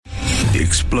The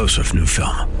explosive new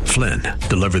film, Flynn,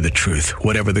 deliver the truth,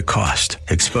 whatever the cost,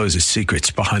 exposes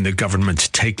secrets behind the government's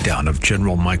takedown of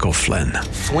General Michael Flynn.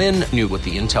 Flynn knew what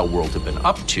the intel world had been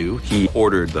up to. He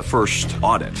ordered the first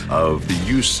audit of the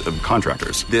use of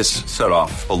contractors. This set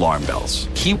off alarm bells.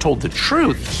 He told the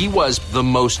truth. He was the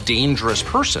most dangerous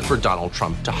person for Donald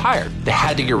Trump to hire. They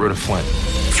had to get rid of Flynn.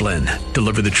 Flynn,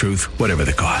 deliver the truth, whatever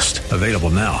the cost. Available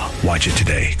now. Watch it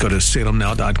today. Go to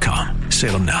salemnow.com.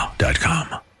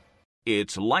 salemnow.com.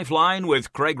 It's Lifeline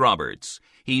with Craig Roberts.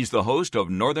 He's the host of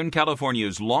Northern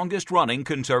California's longest-running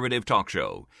conservative talk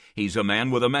show. He's a man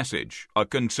with a message, a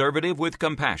conservative with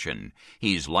compassion.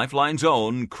 He's Lifeline's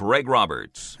own Craig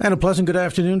Roberts. And a pleasant good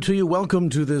afternoon to you.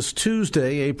 Welcome to this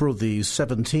Tuesday, April the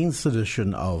 17th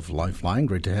edition of Lifeline.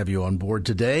 Great to have you on board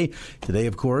today. Today,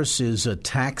 of course, is a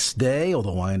tax day,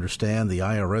 although I understand the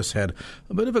IRS had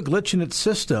a bit of a glitch in its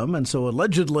system. And so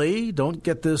allegedly, don't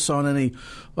get this on any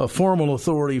formal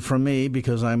authority from me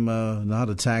because I'm not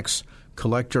a tax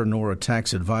collector nor a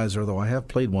tax advisor, though I have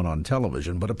played one on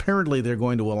television. But apparently they're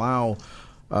going to allow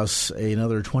us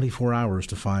another 24 hours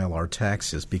to file our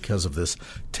taxes because of this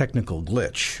technical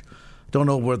glitch. Don't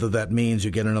know whether that means you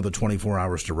get another 24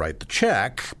 hours to write the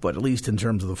check, but at least in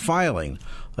terms of the filing,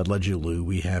 allegedly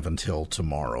we have until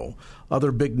tomorrow.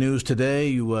 Other big news today,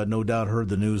 you no doubt heard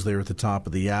the news there at the top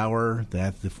of the hour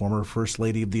that the former First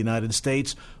Lady of the United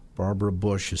States, Barbara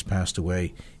Bush, has passed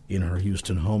away in her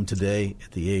Houston home today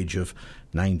at the age of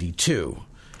 92.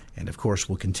 And, of course,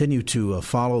 we'll continue to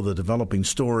follow the developing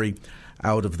story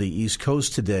out of the East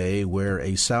Coast today where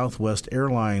a Southwest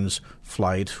Airlines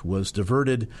flight was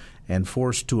diverted and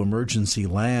forced to emergency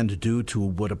land due to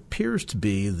what appears to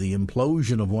be the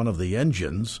implosion of one of the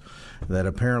engines that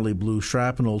apparently blew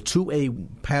shrapnel to a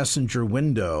passenger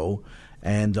window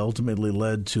and ultimately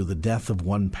led to the death of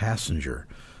one passenger.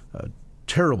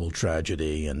 Terrible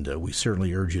tragedy, and we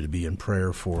certainly urge you to be in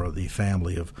prayer for the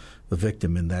family of the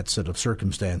victim in that set of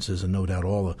circumstances, and no doubt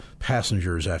all the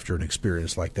passengers after an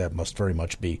experience like that must very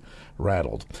much be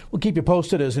rattled. We'll keep you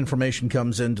posted as information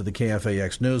comes into the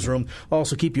KFAX newsroom.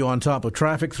 Also keep you on top of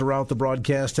traffic throughout the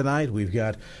broadcast tonight. We've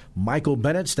got Michael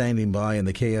Bennett standing by in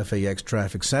the KFAX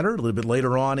Traffic Center. A little bit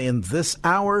later on in this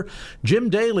hour, Jim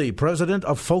Daly, president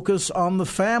of Focus on the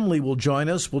Family, will join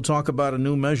us. We'll talk about a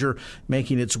new measure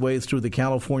making its way through the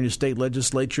California State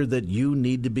Legislature that you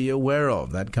need to be aware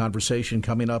of. That conversation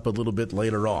coming up a little bit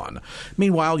later on.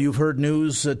 Meanwhile, you've heard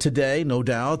news today, no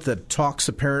doubt, that talks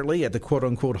apparently at the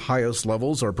quote-unquote highest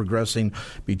levels are progressing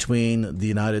between the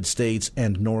United States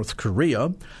and North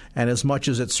Korea. And as much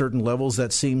as at certain levels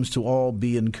that seems to all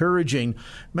be encouraging,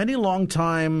 many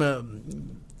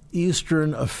longtime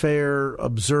Eastern affair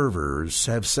observers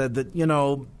have said that, you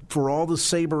know, for all the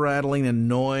saber-rattling and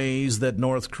noise that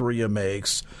North Korea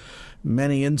makes,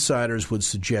 many insiders would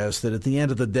suggest that at the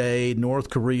end of the day, North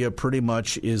Korea pretty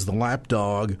much is the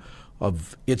lapdog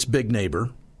of its big neighbor,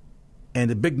 and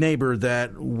a big neighbor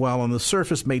that, while on the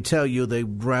surface may tell you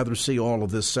they'd rather see all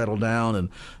of this settle down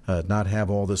and not have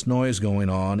all this noise going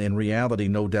on, in reality,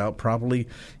 no doubt, probably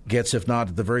gets, if not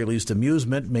at the very least,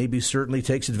 amusement, maybe certainly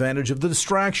takes advantage of the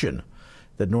distraction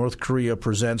that North Korea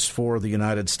presents for the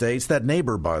United States. That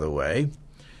neighbor, by the way,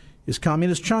 is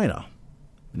Communist China.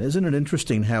 And isn't it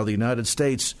interesting how the United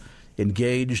States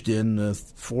engaged in a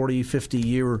 40,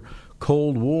 50-year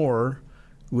Cold War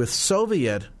with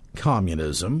Soviet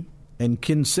communism and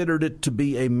considered it to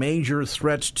be a major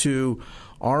threat to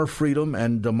our freedom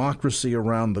and democracy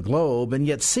around the globe, and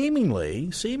yet seemingly,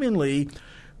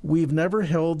 we've never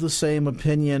held the same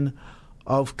opinion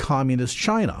of Communist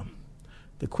China.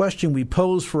 The question we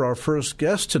pose for our first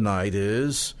guest tonight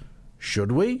is,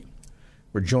 should we?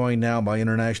 We're joined now by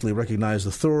internationally recognized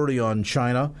authority on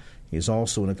China. He's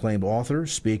also an acclaimed author,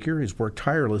 speaker. He's worked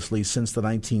tirelessly since the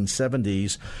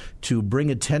 1970s to bring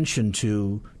attention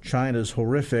to China's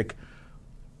horrific,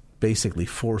 basically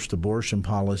forced abortion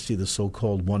policy, the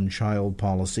so-called one-child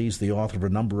policy. He's the author of a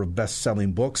number of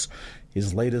best-selling books.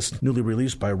 His latest, newly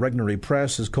released by Regnery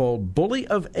Press, is called Bully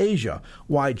of Asia,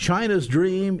 Why China's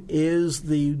Dream is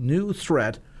the New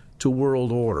Threat to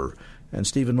World Order. And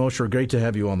Stephen Mosher, great to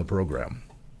have you on the program.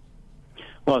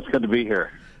 Well, it's good to be here.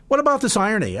 What about this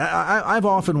irony? I've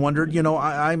often wondered, you know,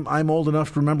 I'm old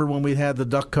enough to remember when we had the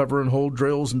duck cover and hole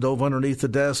drills and dove underneath the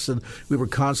desks, and we were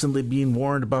constantly being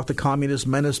warned about the communist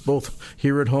menace, both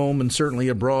here at home and certainly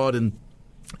abroad. And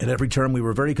At every turn, we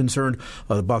were very concerned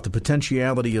about the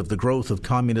potentiality of the growth of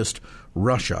communist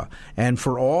Russia. And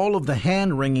for all of the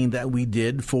hand-wringing that we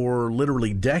did for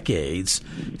literally decades,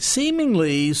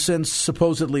 seemingly since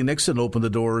supposedly Nixon opened the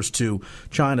doors to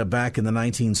China back in the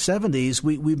 1970s,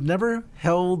 we've never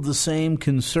held the same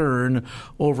concern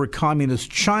over communist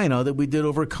China that we did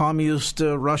over communist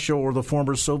Russia or the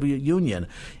former Soviet Union.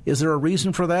 Is there a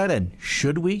reason for that, and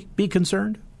should we be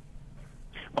concerned?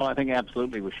 Well, I think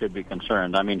absolutely we should be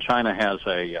concerned. I mean, China has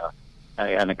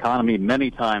an economy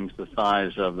many times the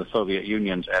size of the Soviet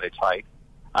Union's at its height.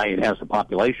 It has a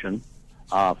population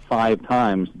 5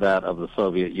 times that of the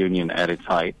Soviet Union at its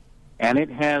height. And it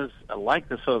has, like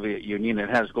the Soviet Union, it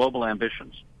has global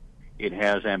ambitions. It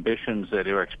has ambitions that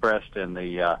are expressed in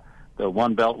the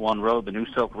One Belt, One Road, the New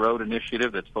Silk Road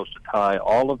initiative that's supposed to tie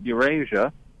all of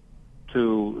Eurasia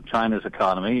to China's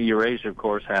economy. Eurasia, of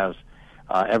course, has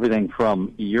everything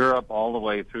from Europe all the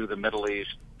way through the Middle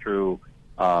East, through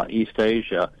East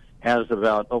Asia, has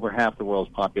about over half the world's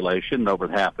population, over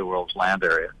half the world's land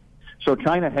area. So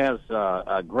China has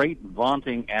great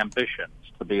vaunting ambitions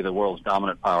to be the world's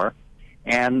dominant power,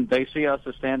 and they see us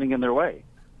as standing in their way.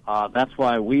 That's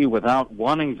why we, without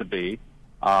wanting to be,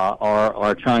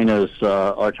 are China's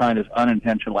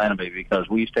unintentional enemy, because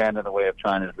we stand in the way of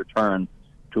China's return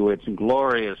to its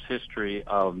glorious history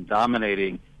of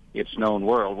dominating its known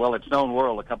world. Well, its known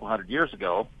world a couple hundred years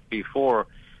ago, before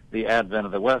the advent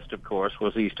of the West, of course,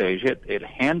 was East Asia. It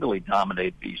handily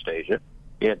dominated East Asia.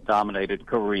 It dominated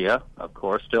Korea, of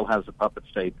course, still has a puppet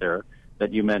state there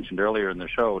that you mentioned earlier in the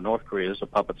show. North Korea is a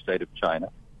puppet state of China.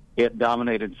 It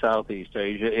dominated Southeast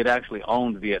Asia. It actually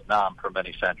owned Vietnam for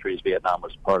many centuries. Vietnam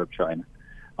was part of China.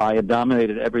 It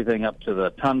dominated everything up to the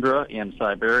tundra in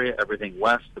Siberia, everything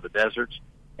west to the deserts,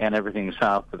 and everything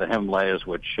south to the Himalayas,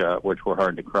 which were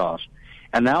hard to cross.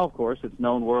 And now, of course, its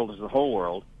known world is the whole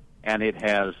world, and it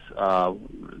has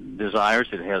desires,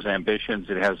 it has ambitions,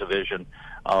 it has a vision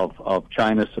of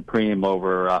China supreme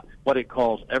over what it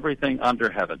calls everything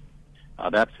under heaven.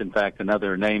 That's, in fact,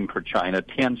 another name for China,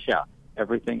 Tianxia,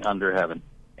 everything under heaven.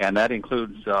 And that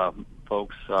includes,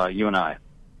 folks, you and I.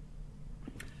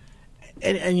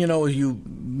 And, you know, you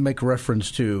make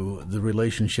reference to the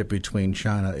relationship between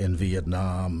China and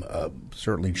Vietnam,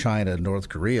 certainly China and North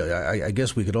Korea. I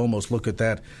guess we could almost look at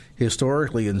that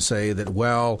historically and say that,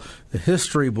 well, the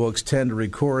history books tend to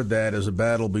record that as a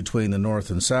battle between the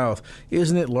North and South.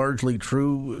 Isn't it largely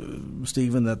true,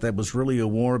 Stephen, that was really a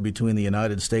war between the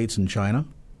United States and China?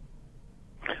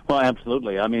 Well,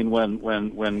 absolutely. I mean, when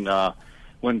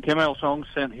Kim Il-sung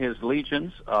sent his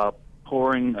legions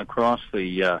pouring across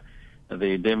the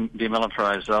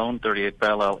demilitarized zone, 38th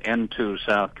parallel, into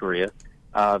South Korea,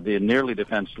 the nearly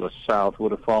defenseless South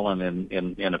would have fallen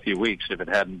in a few weeks if it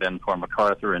hadn't been for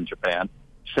MacArthur in Japan,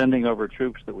 sending over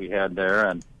troops that we had there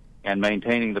and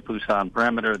maintaining the Pusan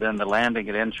perimeter, then the landing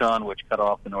at Incheon, which cut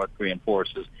off the North Korean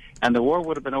forces. And the war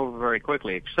would have been over very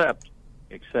quickly,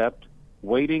 except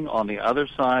waiting on the other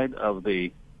side of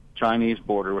the Chinese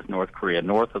border with North Korea,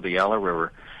 north of the Yala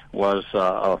River, was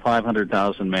a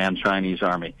 500,000-man Chinese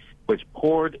army, which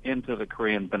poured into the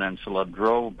Korean peninsula,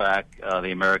 drove back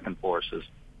the American forces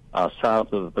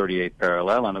south of the 38th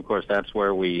parallel, and of course that's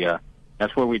where we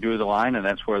drew the line, and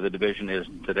that's where the division is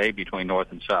today between North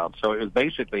and South. So it was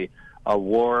basically a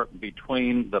war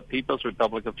between the People's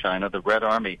Republic of China, the Red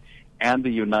Army, and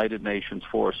the United Nations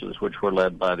forces, which were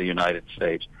led by the United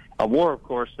States. A war, of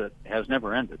course, that has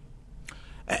never ended.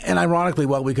 And ironically,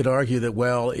 while we could argue that,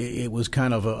 well, it was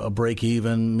kind of a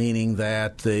break-even, meaning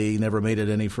that they never made it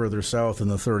any further south than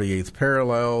the 38th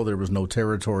parallel, there was no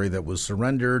territory that was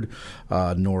surrendered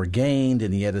nor gained,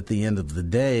 and yet at the end of the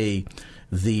day,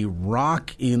 the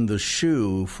rock in the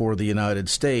shoe for the United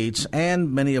States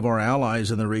and many of our allies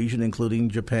in the region, including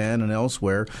Japan and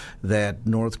elsewhere, that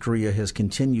North Korea has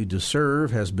continued to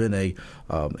serve has been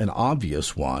an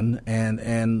obvious one,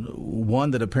 and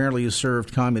one that apparently has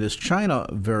served Communist China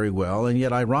very well. And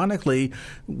yet, ironically,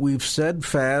 we've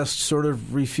steadfast sort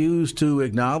of refused to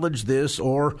acknowledge this,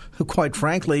 or quite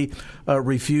frankly,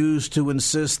 refused to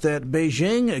insist that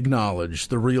Beijing acknowledge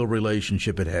the real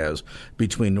relationship it has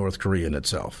between North Korea and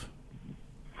itself.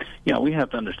 Yeah, we have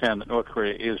to understand that North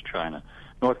Korea is China.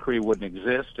 North Korea wouldn't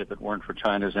exist if it weren't for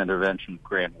China's intervention in the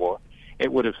Korean War.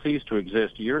 It would have ceased to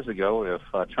exist years ago if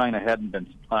China hadn't been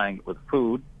supplying it with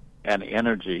food and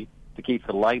energy to keep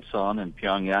the lights on in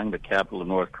Pyongyang, the capital of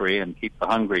North Korea, and keep the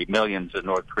hungry millions in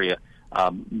North Korea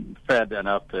fed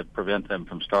enough to prevent them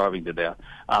from starving to death.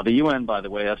 The UN, by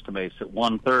the way, estimates that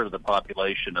 1/3 of the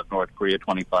population of North Korea,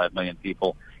 25 million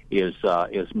people, is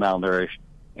malnourished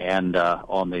and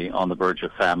on the verge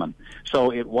of famine.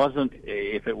 So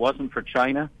if it wasn't for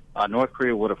China, North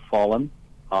Korea would have fallen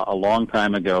a long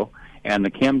time ago, and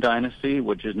the Kim dynasty,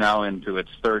 which is now into its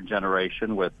third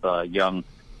generation with young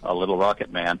Little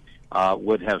Rocket Man,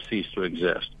 would have ceased to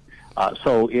exist.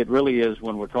 So it really is,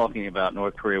 when we're talking about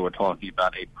North Korea, we're talking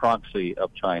about a proxy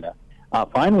of China.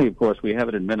 Finally, of course, we have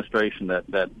an administration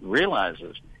that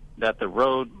realizes that the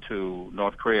road to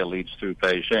North Korea leads through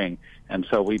Beijing, and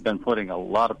so we've been putting a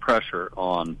lot of pressure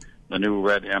on the new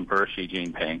Red Emperor, Xi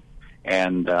Jinping,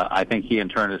 and I think he in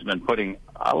turn has been putting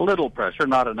a little pressure,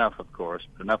 not enough, of course,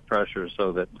 but enough pressure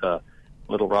so that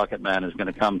Little Rocket Man is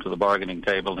going to come to the bargaining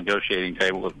table, negotiating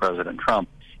table with President Trump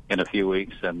in a few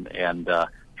weeks and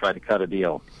try to cut a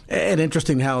deal. And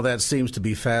interesting how that seems to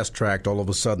be fast-tracked all of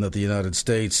a sudden, that the United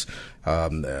States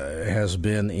has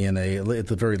been in at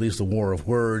the very least, a war of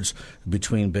words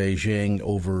between Beijing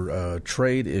over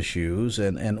trade issues.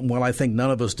 And while I think none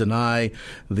of us deny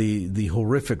the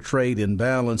horrific trade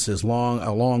imbalance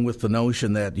along with the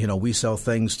notion that, we sell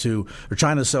things to, or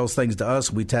China sells things to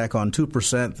us, we tack on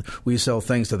 2%, we sell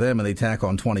things to them and they tack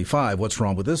on 25%. What's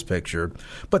wrong with this picture?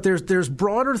 But there's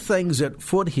broader things at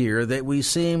foot here that we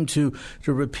seem to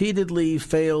repeatedly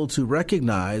fail to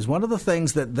recognize. One of the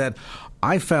things that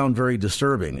I found very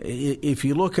disturbing, if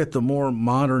you look at the more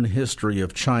modern history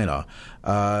of China,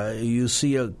 you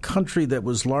see a country that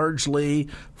was largely,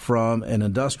 from an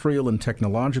industrial and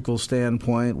technological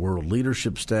standpoint, world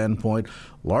leadership standpoint,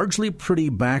 largely pretty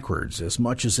backwards. As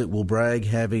much as it will brag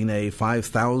having a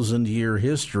 5,000-year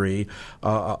history,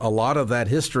 a lot of that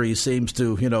history seems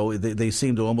to, they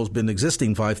seem to almost been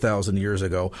existing 5,000 years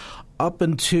ago. Up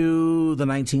into the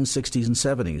 1960s and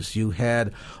 70s, you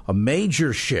had a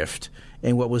major shift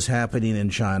in what was happening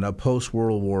in China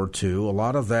post-World War II. A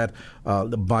lot of that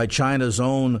by China's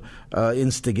own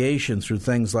instigation through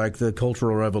things like the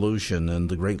Cultural Revolution and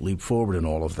the Great Leap Forward and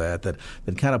all of that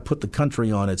kind of put the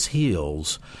country on its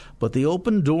heels. But the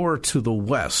open door to the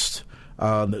West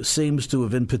seems to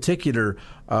have in particular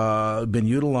been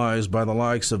utilized by the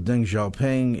likes of Deng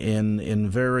Xiaoping in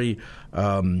very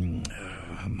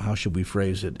how should we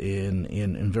phrase it,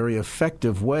 in very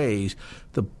effective ways.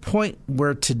 The point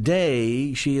where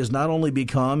today she has not only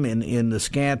become, in the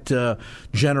scant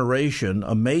generation,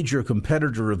 a major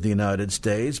competitor of the United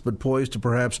States, but poised to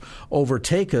perhaps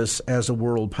overtake us as a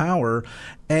world power.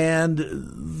 And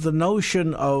the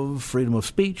notion of freedom of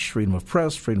speech, freedom of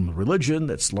press, freedom of religion,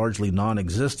 that's largely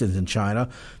non-existent in China,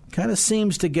 kind of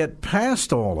seems to get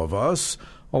past all of us,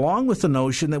 along with the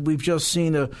notion that we've just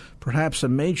seen perhaps a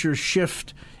major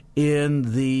shift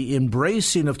in the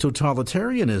embracing of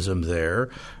totalitarianism there,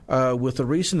 with the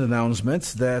recent announcement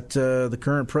that the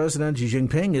current president, Xi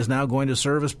Jinping, is now going to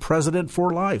serve as president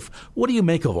for life. What do you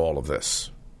make of all of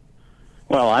this?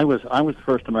 Well, I was the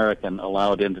first American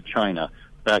allowed into China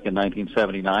back in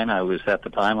 1979. I was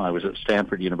at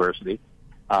Stanford University.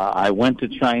 I went to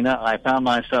China. I found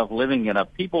myself living in a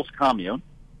people's commune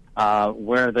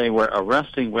where they were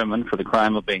arresting women for the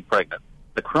crime of being pregnant.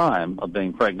 The crime of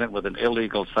being pregnant with an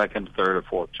illegal second, third, or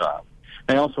fourth child.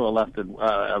 They also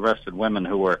arrested women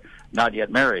who were not yet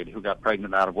married, who got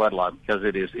pregnant out of wedlock, because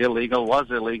it is illegal,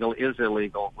 was illegal, is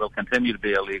illegal, will continue to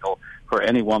be illegal for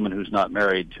any woman who's not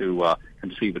married to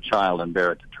conceive a child and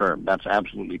bear it to term. That's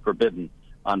absolutely forbidden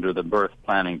under the birth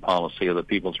planning policy of the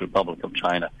People's Republic of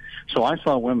China. So I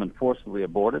saw women forcibly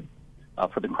aborted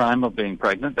for the crime of being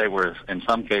pregnant. They were, in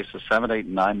some cases, 7, 8,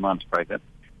 and 9 months pregnant.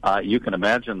 You can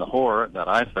imagine the horror that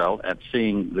I felt at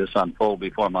seeing this unfold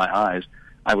before my eyes.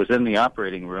 I was in the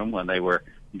operating room when they were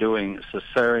doing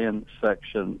cesarean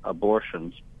section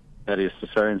abortions, that is,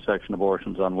 cesarean section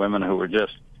abortions on women who were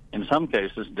just, in some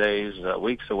cases, days,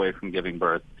 weeks away from giving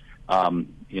birth.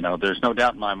 There's no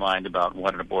doubt in my mind about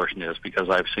what an abortion is, because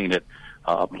I've seen it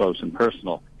up close and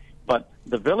personal. But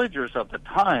the villagers of the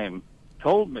time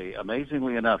told me,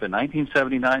 amazingly enough, in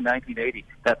 1979, 1980,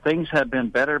 that things had been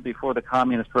better before the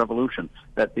Communist Revolution,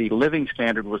 that the living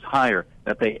standard was higher,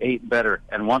 that they ate better,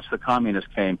 and once the Communists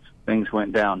came, things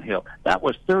went downhill. That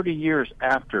was 30 years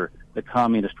after the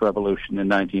Communist Revolution in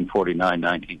 1949,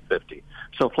 1950.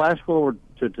 So flash forward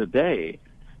to today,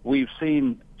 we've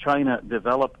seen China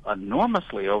develop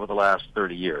enormously over the last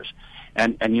 30 years.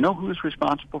 And you know who's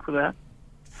responsible for that?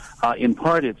 In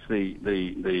part, it's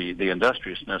the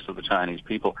industriousness of the Chinese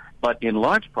people, but in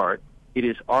large part, it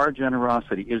is our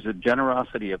generosity, is the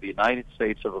generosity of the United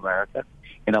States of America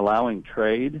in allowing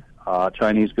trade,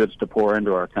 Chinese goods to pour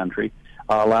into our country,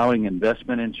 allowing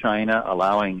investment in China,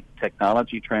 allowing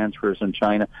technology transfers in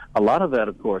China. A lot of that,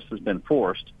 of course, has been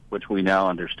forced, which we now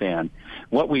understand.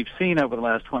 What we've seen over the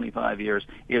last 25 years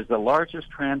is the largest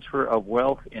transfer of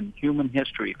wealth in human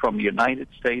history from the United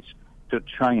States to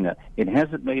China. It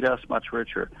hasn't made us much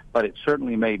richer, but it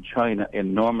certainly made China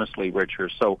enormously richer.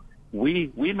 So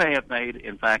we may have made,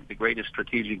 in fact, the greatest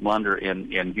strategic blunder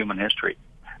in human history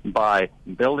by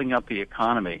building up the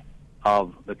economy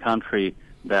of the country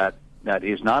that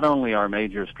is not only our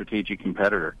major strategic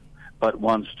competitor, but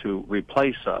wants to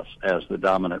replace us as the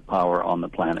dominant power on the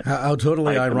planet. How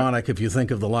totally ironic if you think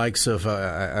of the likes of,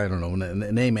 I don't know,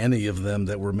 name any of them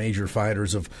that were major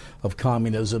fighters of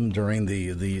communism during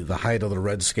the height of the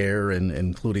Red Scare, and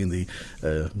including the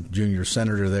junior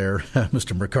senator there,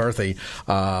 Mr. McCarthy,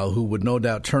 who would no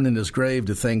doubt turn in his grave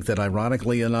to think that,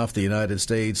 ironically enough, the United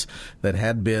States, that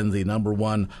had been the number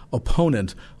one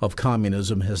opponent of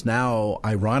communism, has now,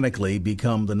 ironically,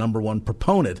 become the number one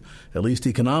proponent, at least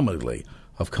economically,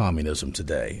 of communism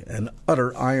today. An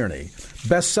utter irony.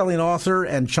 Best-selling author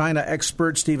and China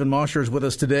expert Stephen Mosher is with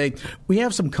us today. We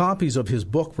have some copies of his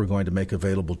book we're going to make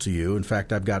available to you. In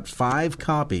fact, I've got 5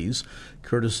 copies,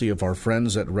 courtesy of our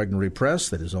friends at Regnery Press,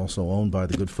 that is also owned by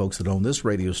the good folks that own this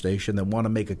radio station, that want to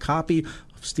make a copy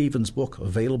of Stephen's book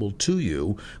available to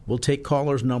you. We'll take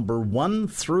callers number 1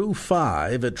 through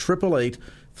 5 at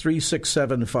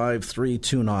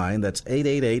 888-367-5329. That's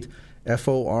 888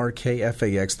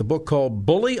 FORKFAX, the book called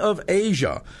Bully of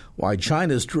Asia, Why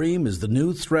China's Dream is the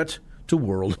New Threat to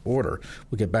World Order.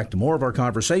 We'll get back to more of our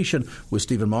conversation with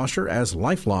Stephen Mosher as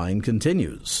Lifeline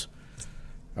continues.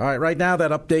 All right now, that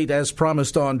update as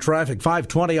promised on traffic.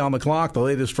 5:20 on the clock, the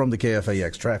latest from the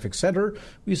KFAX Traffic Center.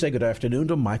 We say good afternoon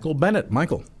to Michael Bennett.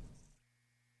 Michael.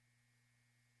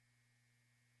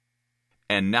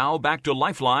 And now back to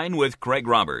Lifeline with Craig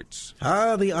Roberts.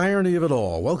 The irony of it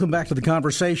all. Welcome back to the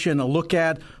conversation. A look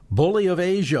at Bully of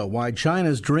Asia, Why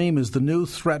China's Dream is the New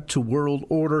Threat to World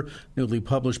Order, newly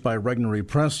published by Regnery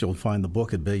Press. You'll find the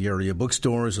book at Bay Area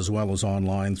bookstores as well as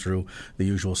online through the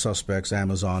usual suspects,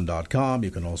 Amazon.com.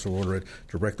 You can also order it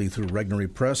directly through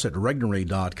Regnery Press at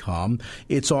regnery.com.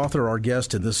 Its author, our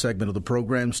guest in this segment of the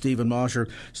program, Stephen Mosher.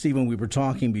 Stephen, we were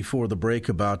talking before the break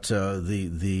about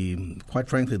the quite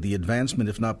frankly, the advancement,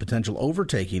 if not potential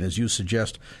overtaking, as you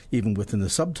suggest, even within the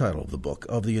subtitle of the book,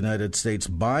 of the United States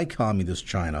by communist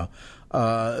China,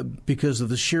 because of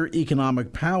the sheer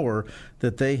economic power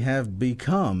that they have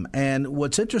become. And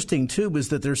what's interesting, too, is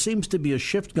that there seems to be a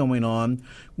shift going on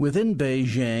within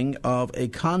Beijing of a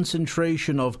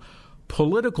concentration of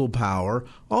political power,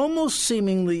 almost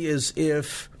seemingly as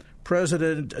if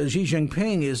President Xi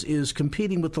Jinping is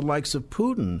competing with the likes of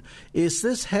Putin. Is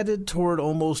this headed toward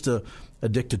almost a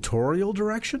dictatorial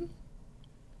direction?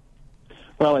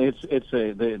 Well,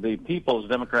 the People's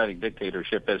Democratic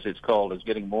Dictatorship, as it's called, is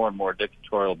getting more and more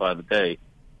dictatorial by the day,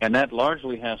 and that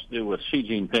largely has to do with Xi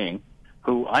Jinping,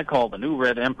 who I call the new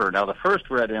Red Emperor. Now, the first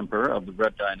Red Emperor of the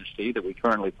Red Dynasty that we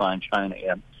currently find China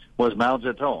in was Mao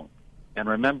Zedong. And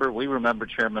we remember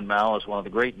Chairman Mao as one of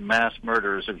the great mass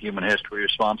murderers of human history,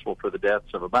 responsible for the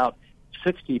deaths of about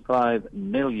 65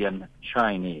 million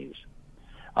Chinese.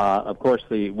 Of course,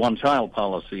 the one-child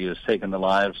policy has taken the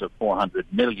lives of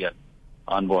 400 million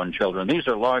unborn children. These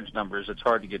are large numbers. It's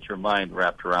hard to get your mind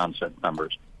wrapped around such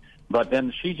numbers. But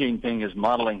then Xi Jinping is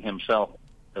modeling himself,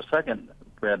 the second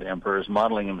Red Emperor is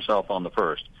modeling himself on the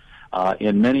first.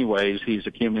 In many ways, he's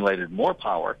accumulated more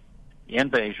power in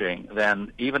Beijing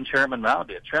than even Chairman Mao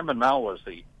did. Chairman Mao was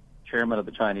the chairman of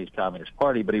the Chinese Communist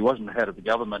Party, but he wasn't the head of the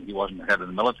government. He wasn't the head of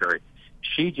the military.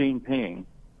 Xi Jinping,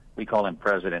 we call him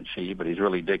President Xi, but he's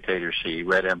really Dictator Xi,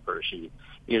 Red Emperor Xi,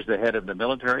 is the head of the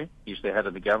military, he's the head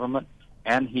of the government,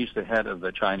 and he's the head of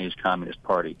the Chinese Communist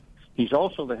Party. He's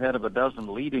also the head of a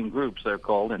dozen leading groups, they're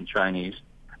called in Chinese,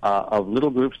 of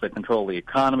little groups that control the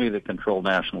economy, that control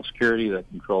national security, that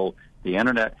control the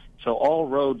internet. So all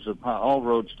roads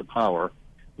to power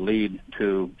lead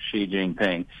to Xi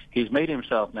Jinping. He's made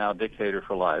himself now dictator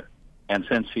for life, and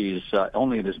since he's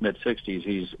only in his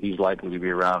mid-60s, he's likely to be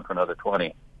around for another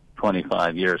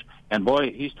 25 years. And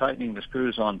boy, he's tightening the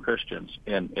screws on Christians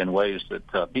in ways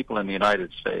that people in the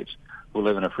United States who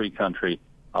live in a free country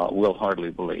will hardly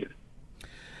believe.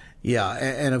 Yeah,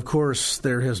 and of course,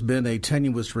 there has been a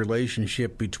tenuous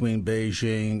relationship between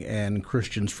Beijing and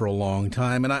Christians for a long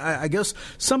time. And I guess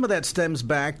some of that stems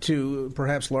back to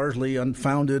perhaps largely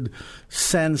unfounded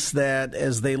sense that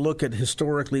as they look at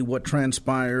historically what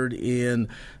transpired in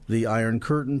the Iron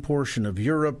Curtain portion of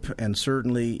Europe and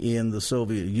certainly in the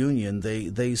Soviet Union,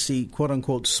 they see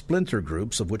quote-unquote splinter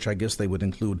groups, of which I guess they would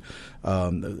include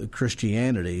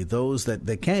Christianity, those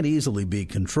that can't easily be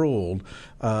controlled,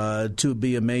 to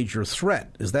be a major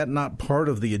threat. Is that not part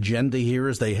of the agenda here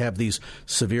as they have these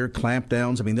severe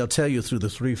clampdowns? I mean, they'll tell you through the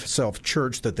Three Self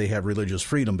Church that they have religious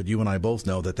freedom, but you and I both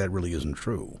know that really isn't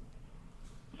true.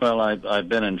 Well, I've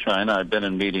been in China. I've been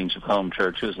in meetings of home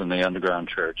churches and the underground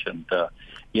church, and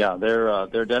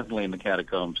they're definitely in the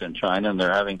catacombs in China, and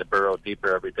they're having to burrow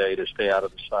deeper every day to stay out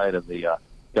of the sight of the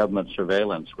government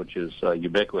surveillance, which is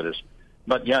ubiquitous.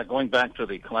 But going back to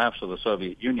the collapse of the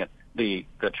Soviet Union, the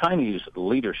Chinese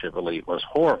leadership elite was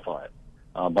horrified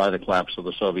by the collapse of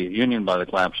the Soviet Union, by the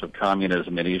collapse of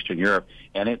communism in Eastern Europe,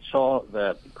 and it saw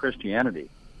that Christianity,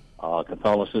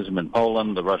 Catholicism in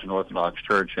Poland, the Russian Orthodox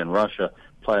Church in Russia,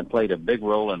 played a big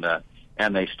role in that.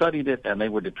 And they studied it, and they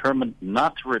were determined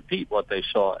not to repeat what they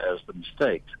saw as the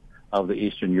mistakes of the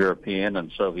Eastern European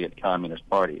and Soviet communist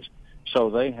parties.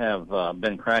 So they have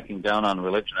been cracking down on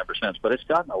religion ever since, but it's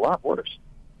gotten a lot worse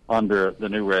under the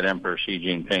new Red Emperor Xi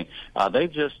Jinping. They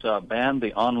just banned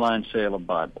the online sale of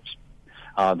Bibles.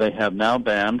 They have now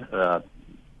banned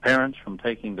parents from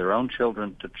taking their own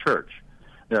children to church.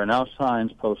 There are now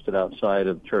signs posted outside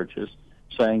of churches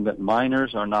saying that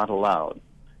minors are not allowed,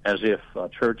 as if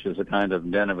church is a kind of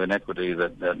den of iniquity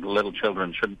that little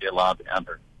children shouldn't be allowed to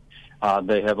enter.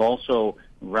 They have also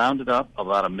rounded up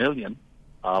about 1 million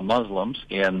Muslims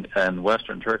in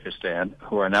Western Turkestan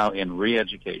who are now in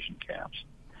re-education camps.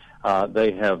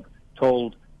 They have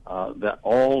told that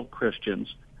all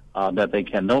Christians that they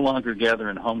can no longer gather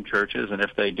in home churches, and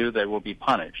if they do, they will be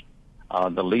punished.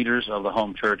 The leaders of the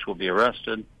home church will be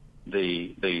arrested.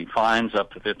 The fines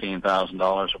up to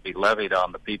 $15,000 will be levied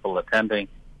on the people attending,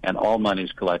 and all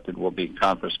monies collected will be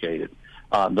confiscated.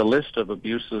 The list of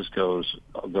abuses goes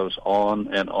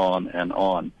on and on and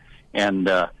on. And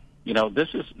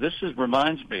this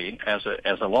reminds me, as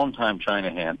a longtime China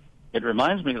hand, it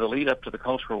reminds me of the lead up to the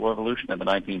Cultural Revolution in the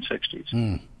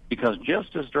 1960s. Because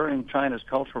just as during China's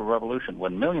Cultural Revolution,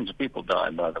 when millions of people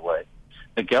died, by the way,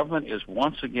 the government is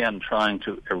once again trying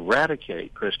to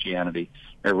eradicate Christianity,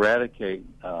 eradicate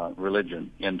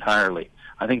religion entirely.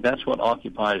 I think that's what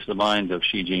occupies the mind of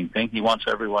Xi Jinping. He wants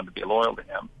everyone to be loyal to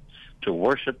him, to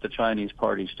worship the Chinese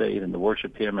Party state, and to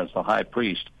worship him as the high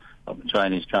priest of the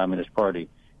Chinese Communist Party.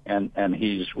 And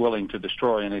he's willing to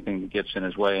destroy anything that gets in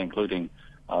his way, including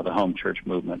the home church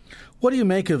movement. What do you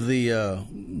make of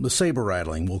the saber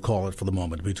rattling, we'll call it for the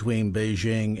moment, between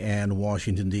Beijing and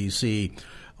Washington, D.C.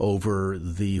 over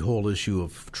the whole issue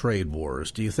of trade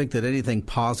wars? Do you think that anything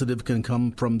positive can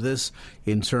come from this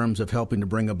in terms of helping to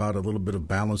bring about a little bit of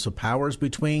balance of powers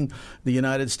between the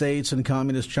United States and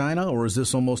Communist China, or is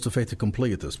this almost a fait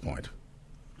accompli at this point?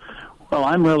 Well,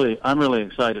 I'm really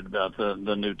excited about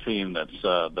the new team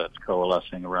that's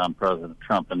coalescing around President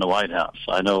Trump in the White House.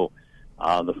 I know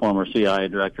the former CIA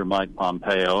Director Mike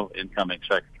Pompeo, incoming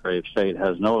Secretary of State,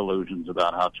 has no illusions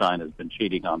about how China has been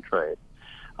cheating on trade.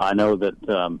 I know that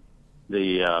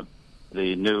the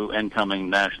new incoming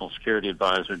National Security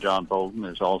Advisor, John Bolton,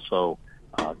 is also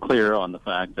clear on the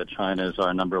fact that China is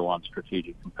our number one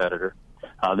strategic competitor.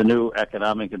 The new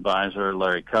economic advisor,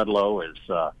 Larry Kudlow,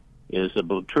 is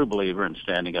a true believer in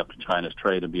standing up to China's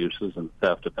trade abuses and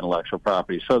theft of intellectual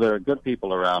property. So there are good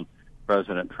people around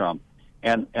President Trump.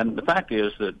 And the fact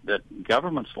is that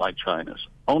governments like China's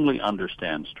only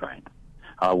understand strength.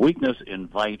 Weakness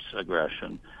invites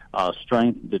aggression.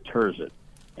 Strength deters it.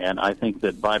 And I think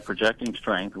that by projecting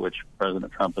strength, which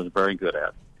President Trump is very good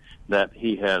at, that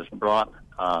he has brought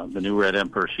the new Red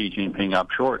Emperor Xi Jinping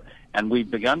up short. And we've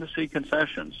begun to see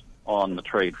concessions on the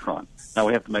trade front. Now,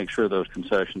 we have to make sure those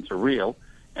concessions are real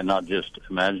and not just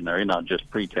imaginary, not just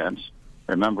pretense.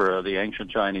 Remember, the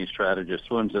ancient Chinese strategist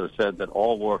Sun Tzu said that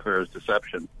all warfare is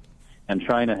deception, and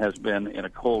China has been in a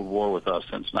Cold War with us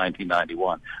since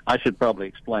 1991. I should probably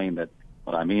explain that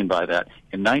what I mean by that.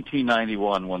 In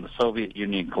 1991, when the Soviet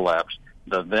Union collapsed,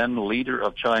 the then leader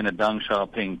of China, Deng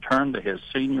Xiaoping, turned to his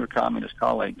senior communist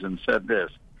colleagues and said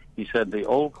this. He said, "The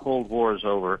old Cold War is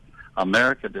over.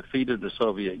 America defeated the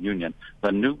Soviet Union.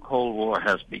 The new Cold War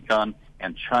has begun,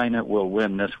 and China will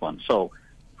win this one." So,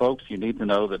 folks, you need to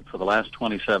know that for the last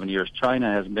 27 years, China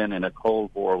has been in a Cold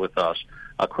War with us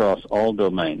across all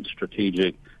domains,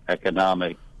 strategic,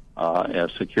 economic,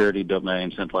 security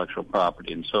domains, intellectual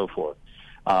property, and so forth.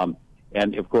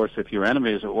 And, of course, if your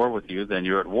enemy is at war with you, then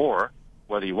you're at war,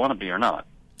 whether you want to be or not.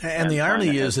 And the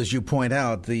irony is, as you point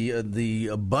out, the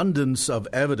abundance of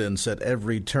evidence at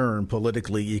every turn,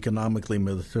 politically, economically,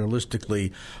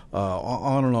 militaristically,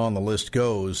 on and on the list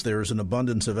goes. There's an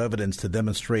abundance of evidence to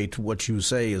demonstrate what you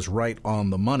say is right on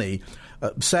the money.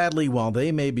 Sadly, while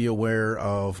they may be aware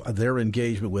of their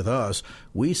engagement with us,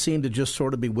 we seem to just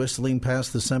sort of be whistling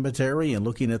past the cemetery and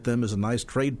looking at them as a nice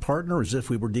trade partner, as if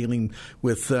we were dealing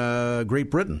with Great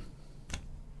Britain.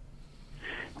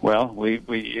 Well,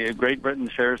 Great Britain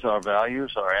shares our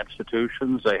values, our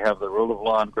institutions. They have the rule of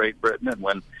law in Great Britain, and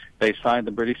when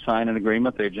the British sign an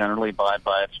agreement, they generally abide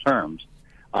by its terms.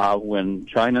 When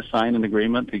China signed an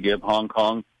agreement to give Hong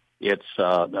Kong its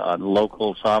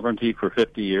local sovereignty for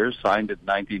 50 years, signed it in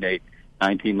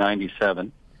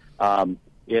 1997,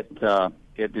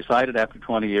 it decided after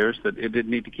 20 years that it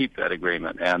didn't need to keep that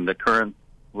agreement, and the current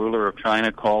ruler of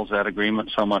China calls that agreement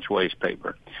so much waste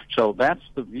paper. So that's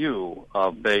the view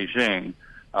of Beijing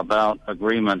about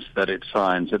agreements that it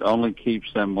signs. It only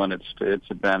keeps them when it's to its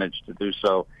advantage to do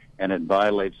so, and it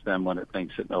violates them when it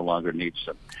thinks it no longer needs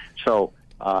them. So,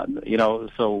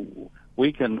 so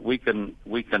we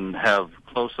can have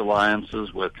close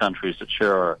alliances with countries that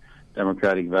share our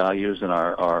democratic values and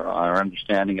our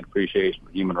understanding and appreciation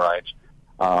for human rights.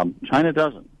 China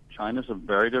doesn't. China's a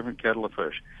very different kettle of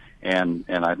fish. And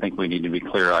I think we need to be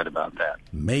clear-eyed about that.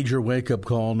 Major wake-up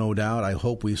call, no doubt. I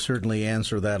hope we certainly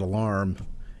answer that alarm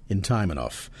in time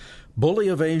enough. Bully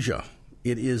of Asia.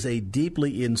 It is a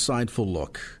deeply insightful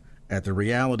look at the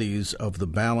realities of the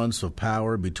balance of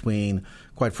power between,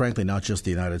 quite frankly, not just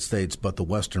the United States, but the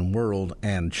Western world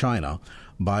and China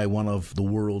by one of the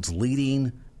world's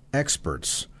leading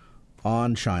experts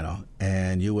on China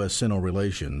and U.S.-Sino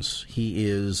relations. He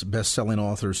is best-selling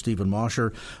author Stephen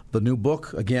Mosher. The new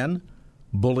book, again,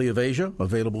 Bully of Asia,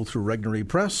 available through Regnery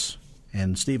Press.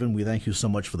 And, Stephen, we thank you so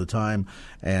much for the time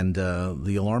and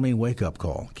the alarming wake-up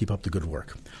call. Keep up the good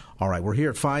work. All right, we're here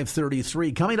at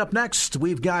 5:33. Coming up next,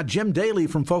 we've got Jim Daly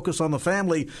from Focus on the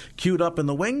Family queued up in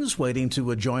the wings, waiting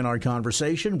to join our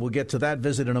conversation. We'll get to that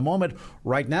visit in a moment.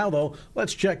 Right now, though,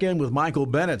 let's check in with Michael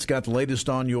Bennett's got the latest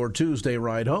on your Tuesday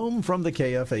ride home from the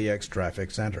KFAX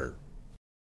Traffic Center.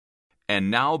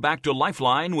 And now back to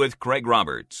Lifeline with Craig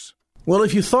Roberts. Well,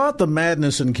 if you thought the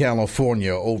madness in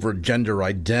California over gender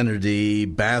identity,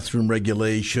 bathroom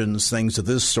regulations, things of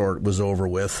this sort was over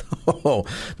with,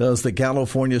 does the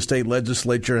California State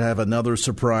Legislature have another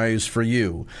surprise for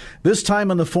you? This time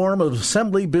in the form of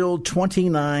Assembly Bill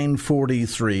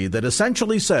 2943 that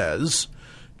essentially says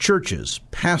churches,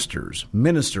 pastors,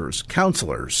 ministers,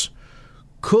 counselors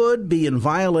could be in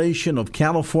violation of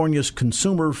California's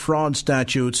consumer fraud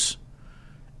statutes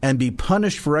and be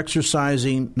punished for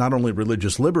exercising not only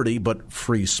religious liberty but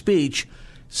free speech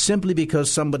simply because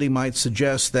somebody might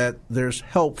suggest that there's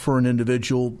help for an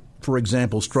individual, for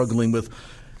example, struggling with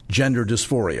gender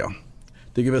dysphoria.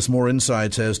 To give us more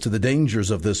insights as to the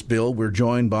dangers of this bill, we're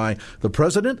joined by the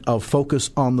president of Focus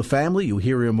on the Family. You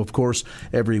hear him, of course,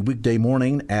 every weekday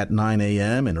morning at 9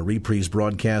 a.m. and a reprise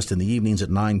broadcast in the evenings at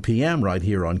 9 p.m. right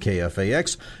here on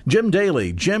KFAX. Jim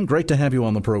Daly. Jim, great to have you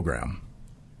on the program.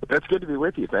 That's good to be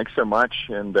with you. Thanks so much,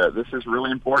 and this is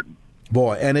really important.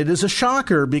 Boy, and it is a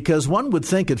shocker because one would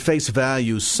think at face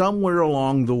value somewhere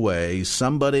along the way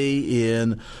somebody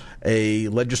in a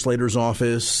legislator's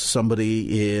office,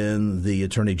 somebody in the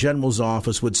Attorney General's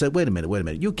office would say, wait a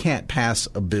minute, you can't pass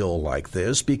a bill like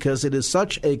this because it is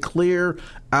such a clear,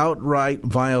 outright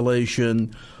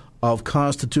violation of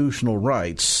constitutional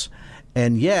rights,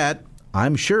 and yet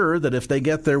I'm sure that if they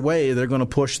get their way, they're going to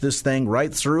push this thing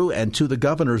right through and to the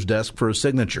governor's desk for a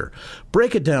signature.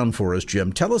 Break it down for us,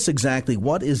 Jim. Tell us exactly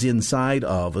what is inside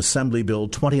of Assembly Bill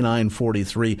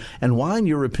 2943 and why, in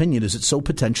your opinion, is it so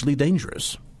potentially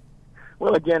dangerous?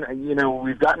 Well, again,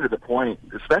 we've gotten to the point,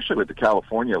 especially with the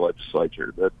California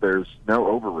legislature, that there's no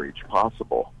overreach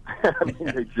possible. I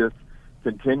mean, they just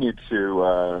continue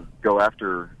to go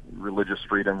after religious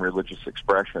freedom, religious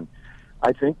expression.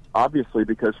 I think, obviously,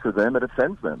 because for them it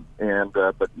offends them. And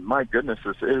but my goodness,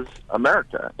 this is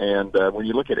America. And when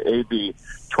you look at AB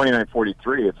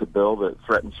 2943, it's a bill that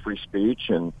threatens free speech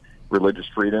and religious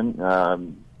freedom,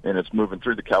 and it's moving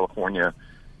through the California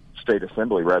State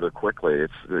Assembly rather quickly.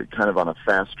 It's kind of on a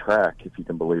fast track, if you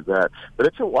can believe that. But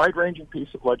it's a wide-ranging piece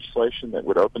of legislation that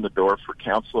would open the door for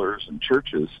counselors and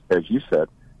churches, as you said,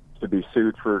 to be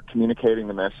sued for communicating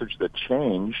the message that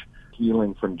change,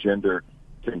 healing from gender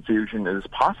confusion is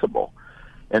possible.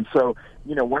 And so,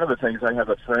 one of the things, I have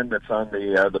a friend that's on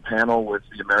the panel with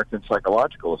the American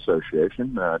Psychological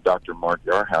Association, Dr. Mark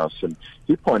Yarhouse, and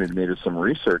he pointed me to some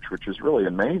research which is really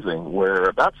amazing, where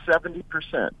about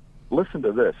 70%, listen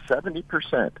to this,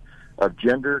 70% of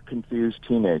gender-confused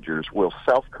teenagers will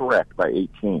self-correct by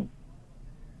 18.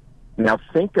 Now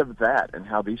think of that and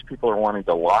how these people are wanting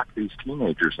to lock these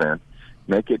teenagers in,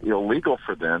 make it illegal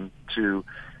for them to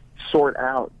sort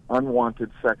out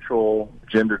unwanted sexual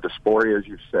gender dysphoria, as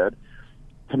you've said,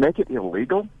 to make it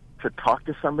illegal to talk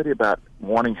to somebody about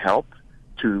wanting help,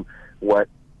 to what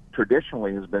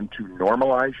traditionally has been to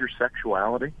normalize your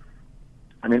sexuality.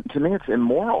 I mean, to me, it's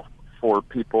immoral for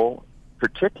people,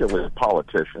 particularly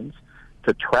politicians,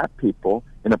 to trap people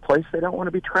in a place they don't want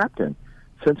to be trapped in.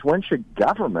 Since when should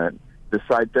government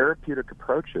decide therapeutic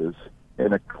approaches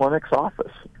in a clinic's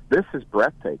office? This is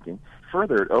breathtaking.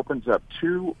 further, it opens up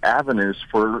two avenues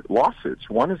for lawsuits.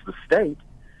 One is the state.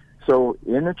 So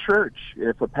in a church,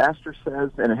 if a pastor says,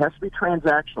 and it has to be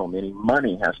transactional, meaning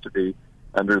money has to be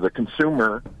under the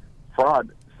consumer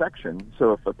fraud section.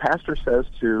 So if a pastor says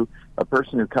to a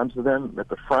person who comes to them at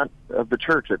the front of the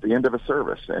church at the end of a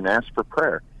service and asks for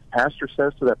prayer, pastor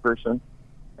says to that person,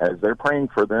 as they're praying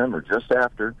for them or just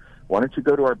after, why don't you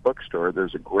go to our bookstore?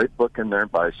 There's a great book in there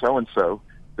by so-and-so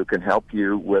who can help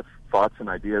you with thoughts and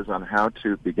ideas on how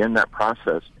to begin that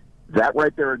process. That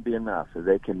right there would be enough.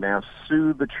 They can now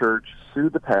sue the church, sue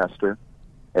the pastor,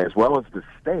 as well as the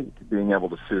state being able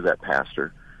to sue that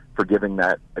pastor for giving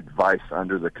that advice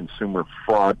under the Consumer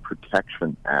Fraud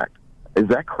Protection Act. Is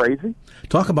that crazy?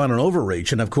 Talk about an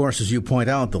overreach. And, of course, as you point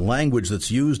out, the language that's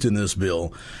used in this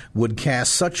bill would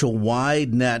cast such a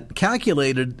wide net,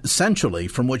 calculated essentially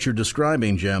from what you're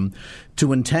describing, Jim,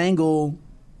 to entangle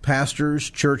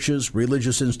pastors, churches,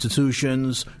 religious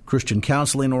institutions, Christian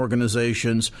counseling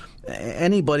organizations,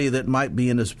 anybody that might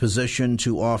be in a position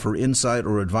to offer insight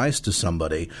or advice to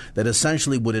somebody that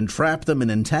essentially would entrap them and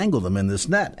entangle them in this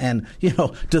net. And,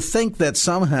 to think that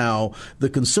somehow the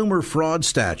consumer fraud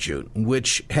statute,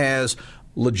 which has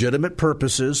legitimate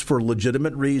purposes for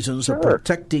legitimate reasons of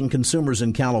protecting consumers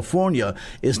in California,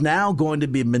 is now going to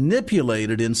be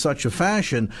manipulated in such a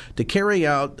fashion to carry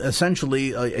out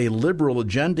essentially a liberal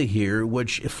agenda here,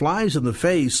 which flies in the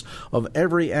face of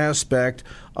every aspect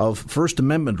of First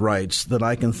Amendment rights that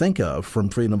I can think of, from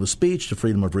freedom of speech to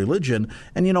freedom of religion.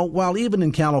 And, while even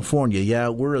in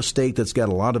California, we're a state that's got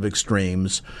a lot of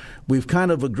extremes, we've kind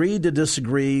of agreed to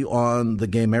disagree on the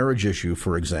gay marriage issue,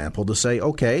 for example, to say,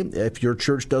 okay, if your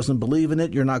church doesn't believe in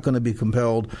it, you're not going to be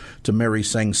compelled to marry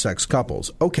same-sex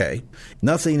couples. Okay.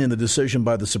 Nothing in the decision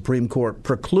by the Supreme Court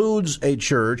precludes a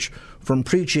church from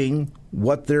preaching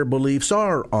what their beliefs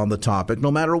are on the topic, no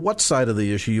matter what side of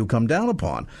the issue you come down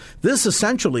upon. This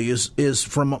essentially is,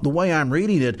 from the way I'm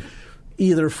reading it,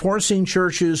 either forcing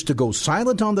churches to go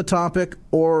silent on the topic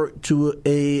or to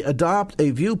adopt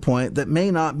a viewpoint that may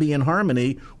not be in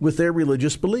harmony with their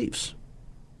religious beliefs.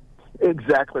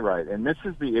 Exactly right. And this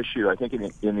is the issue, I think,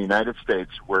 in the United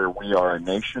States, where we are a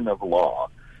nation of law.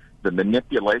 The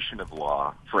manipulation of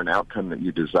law for an outcome that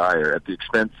you desire at the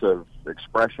expense of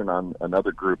expression on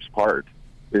another group's part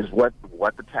is what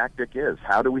the tactic is.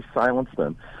 How do we silence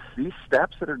them? These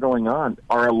steps that are going on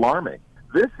are alarming.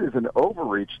 This is an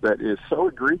overreach that is so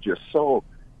egregious, so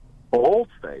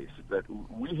bold-faced, that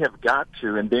we have got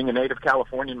to, and being a native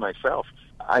Californian myself,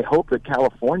 I hope that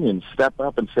Californians step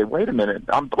up and say, wait a minute,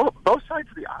 on both sides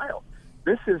of the aisle,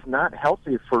 this is not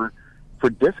healthy for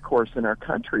discourse in our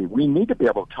country. We need to be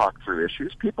able to talk through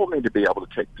issues. People need to be able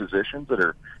to take positions that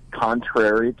are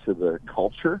contrary to the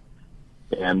culture.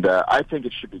 And I think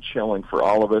it should be chilling for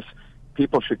all of us.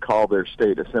 People should call their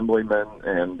state assemblymen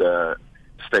and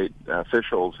state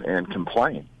officials and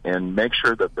complain and make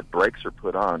sure that the brakes are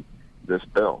put on this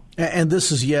bill. And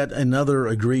this is yet another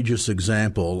egregious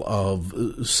example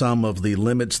of some of the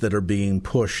limits that are being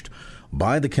pushed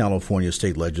by the California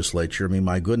state legislature. I mean,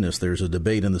 my goodness, there's a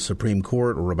debate in the Supreme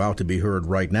Court, or about to be heard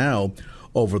right now,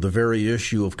 over the very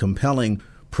issue of compelling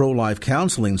pro-life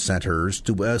counseling centers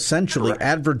to essentially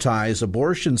advertise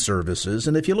abortion services.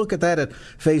 And if you look at that at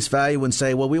face value and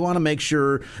say, well, we want to make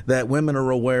sure that women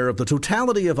are aware of the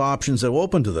totality of options that are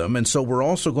open to them, and so we're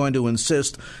also going to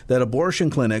insist that abortion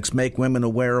clinics make women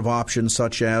aware of options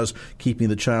such as keeping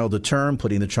the child to term,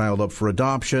 putting the child up for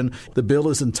adoption. The bill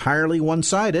is entirely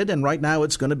one-sided, and right now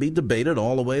it's going to be debated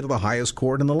all the way to the highest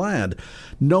court in the land.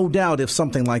 No doubt if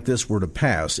something like this were to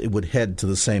pass, it would head to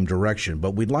the same direction.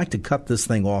 But we'd like to cut this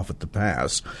thing off at the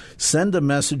pass. Send a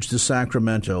message to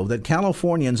Sacramento that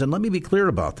Californians, and let me be clear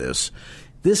about this,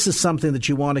 this is something that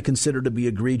you want to consider to be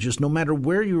egregious no matter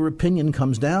where your opinion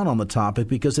comes down on the topic,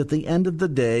 because at the end of the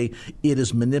day, it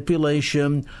is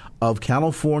manipulation of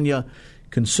California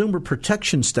consumer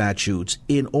protection statutes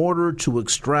in order to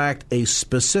extract a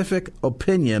specific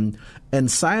opinion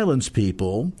and silence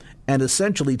people and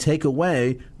essentially take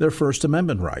away their First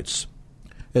Amendment rights.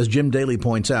 As Jim Daly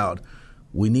points out,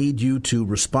 we need you to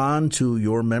respond to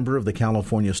your member of the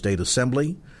California State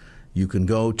Assembly. You can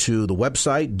go to the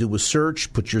website, do a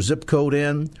search, put your zip code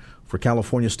in for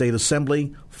California State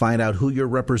Assembly, find out who your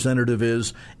representative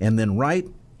is, and then write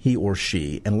he or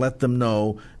she and let them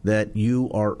know that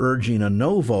you are urging a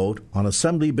no vote on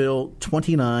Assembly Bill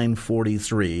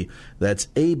 2943. That's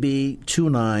AB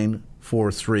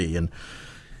 2943. And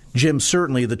Jim,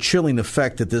 certainly the chilling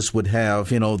effect that this would have,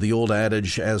 the old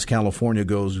adage, as California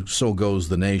goes, so goes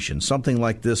the nation. Something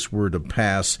like this were to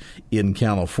pass in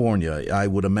California, I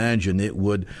would imagine it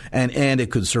would, and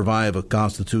it could survive a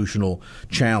constitutional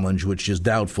challenge, which is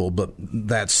doubtful. But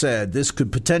that said, this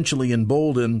could potentially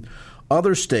embolden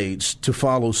other states to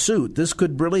follow suit. This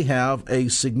could really have a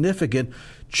significant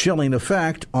chilling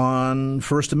effect on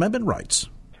First Amendment rights.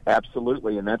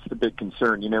 Absolutely, and that's the big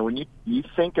concern. When you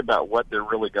think about what they're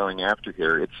really going after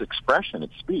here, it's expression,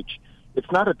 it's speech.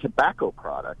 It's not a tobacco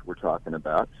product we're talking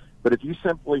about, but if you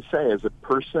simply say, as a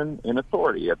person in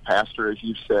authority, a pastor, as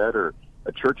you said, or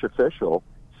a church official,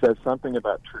 says something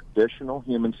about traditional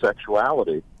human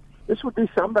sexuality, this would be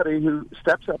somebody who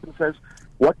steps up and says,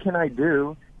 what can I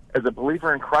do as a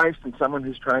believer in Christ and someone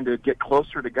who's trying to get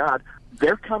closer to God?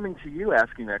 They're coming to you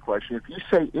asking that question. If you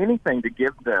say anything to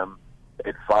give them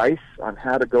advice on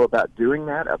how to go about doing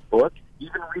that, a book,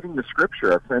 even reading the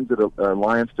Scripture. Our friends at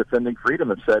Alliance Defending Freedom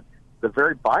have said the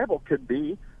very Bible could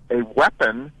be a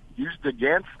weapon used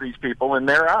against these people in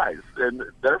their eyes. And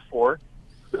therefore,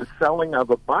 the selling of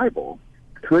a Bible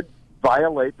could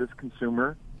violate this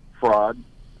consumer fraud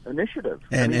initiative.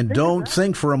 And don't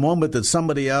think for a moment that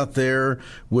somebody out there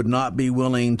would not be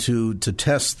willing to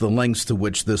test the lengths to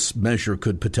which this measure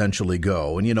could potentially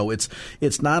go. And,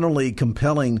 it's not only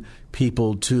compelling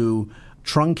people to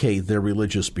truncate their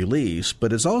religious beliefs,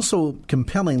 but it's also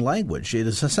compelling language. It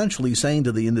is essentially saying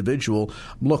to the individual,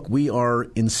 look, we are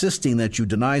insisting that you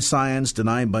deny science,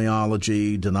 deny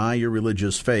biology, deny your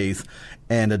religious faith,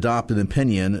 and adopt an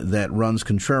opinion that runs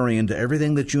contrarian to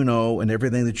everything that you know and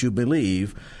everything that you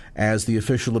believe as the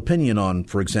official opinion on,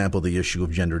 for example, the issue of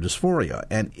gender dysphoria.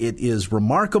 And it is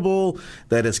remarkable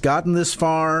that it's gotten this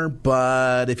far,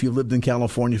 but if you've lived in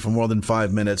California for more than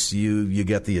 5 minutes, you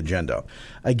get the agenda.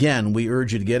 Again, we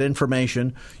urge you to get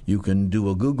information. You can do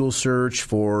a Google search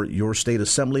for your state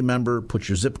assembly member, put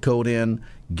your zip code in,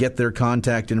 get their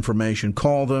contact information,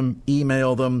 call them,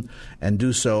 email them, and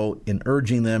do so in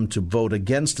urging them to vote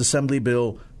against Assembly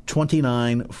Bill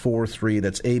 2943.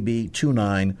 That's AB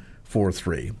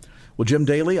 2943. Well, Jim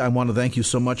Daly, I want to thank you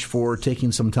so much for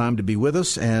taking some time to be with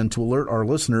us and to alert our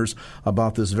listeners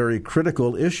about this very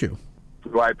critical issue.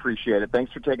 Well, I appreciate it.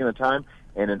 Thanks for taking the time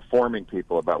and informing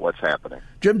people about what's happening.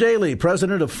 Jim Daly,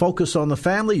 president of Focus on the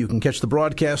Family. You can catch the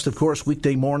broadcast, of course,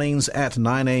 weekday mornings at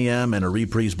 9 a.m. and a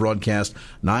reprise broadcast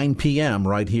 9 p.m.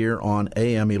 right here on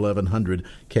AM 1100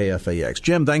 KFAX.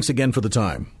 Jim, thanks again for the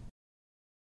time.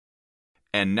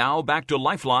 And now back to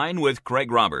Lifeline with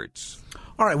Craig Roberts.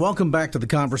 All right, welcome back to the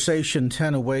conversation,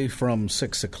 10 away from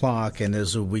 6 o'clock. And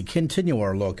as we continue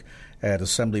our look at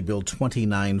Assembly Bill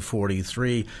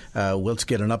 2943, let's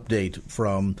get an update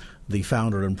from the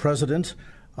founder and president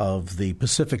of the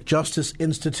Pacific Justice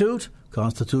Institute,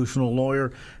 constitutional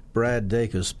lawyer Brad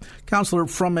Dacus. Counselor,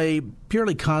 from a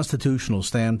purely constitutional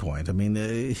standpoint, I mean,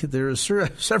 there are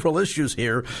several issues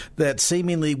here that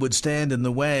seemingly would stand in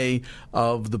the way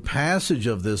of the passage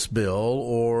of this bill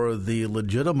or the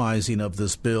legitimizing of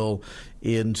this bill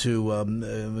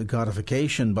into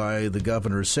codification by the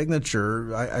governor's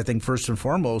signature. I think first and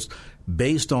foremost,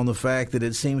 based on the fact that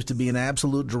it seems to be an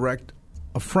absolute direct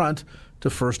affront to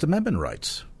First Amendment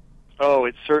rights. Oh,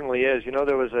 it certainly is.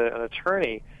 There was an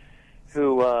attorney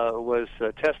who was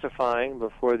testifying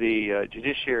before the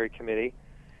Judiciary Committee,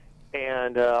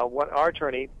 and our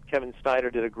attorney, Kevin Snyder,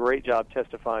 did a great job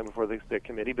testifying before the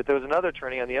committee, but there was another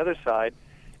attorney on the other side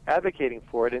advocating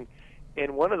for it,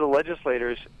 and one of the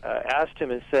legislators asked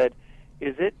him and said,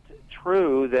 is it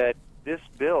true that this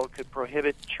bill could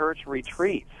prohibit church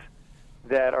retreats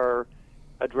that are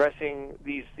addressing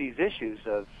these issues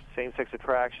of same-sex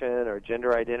attraction or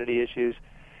gender identity issues?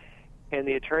 And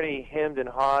the attorney hemmed and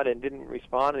hawed and didn't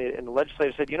respond. And the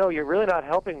legislator said, you're really not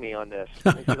helping me on this.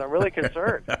 And he says, I'm really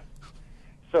concerned.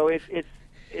 So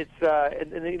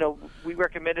we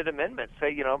recommended amendments.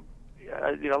 Say,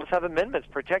 let's have amendments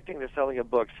protecting the selling of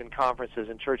books and conferences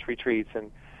and church retreats and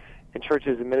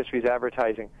churches and ministries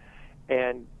advertising.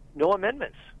 And no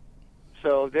amendments.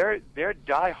 So they're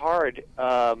die hard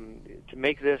to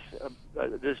make this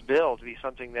bill to be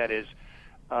something that is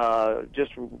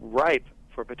just ripe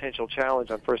for potential challenge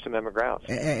on First Amendment grounds.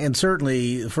 And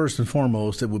certainly, first and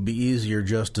foremost, it would be easier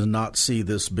just to not see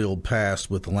this bill passed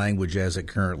with the language as it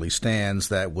currently stands.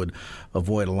 That would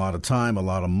avoid a lot of time, a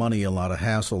lot of money, a lot of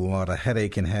hassle, a lot of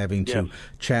headache in having to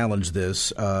challenge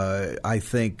this. I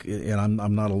think, and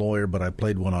I'm not a lawyer, but I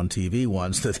played one on TV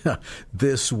once, that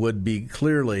this would be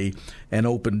clearly an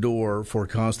open door for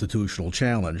constitutional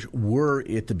challenge were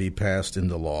it to be passed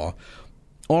into law.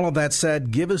 All of that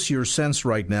said, give us your sense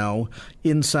right now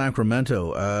in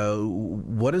Sacramento.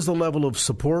 What is the level of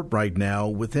support right now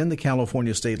within the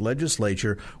California State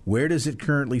Legislature? Where does it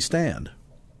currently stand?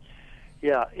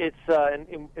 Yeah, it's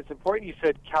important you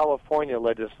said California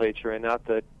legislature and not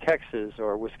the Texas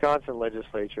or Wisconsin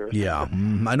legislature. Yeah,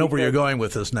 I know where you're going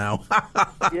with this now.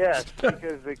 Yes,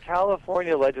 because the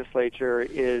California legislature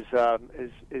is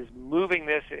moving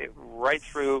this right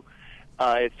through.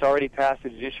 It's already passed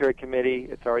the Judiciary Committee.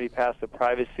 It's already passed the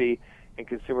Privacy and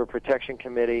Consumer Protection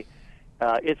Committee.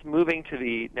 It's moving to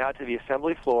the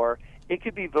Assembly floor. It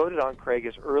could be voted on, Craig,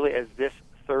 as early as this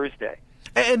Thursday.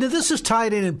 And this is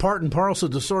tied in part and parcel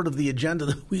to sort of the agenda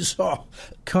that we saw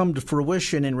come to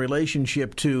fruition in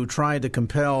relationship to trying to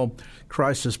compel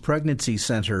crisis pregnancy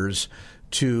centers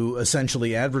to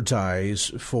essentially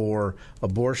advertise for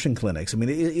abortion clinics. I mean,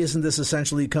 isn't this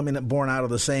essentially born out of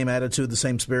the same attitude, the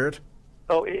same spirit?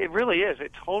 Oh, it really is.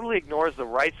 It totally ignores the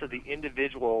rights of the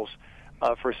individuals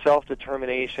for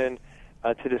self-determination,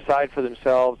 to decide for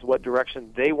themselves what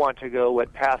direction they want to go,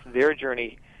 what path their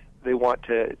journey they want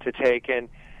to take, and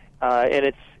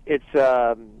it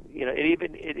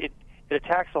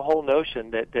attacks the whole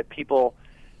notion that people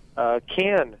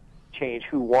can change,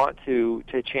 who want to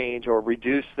change or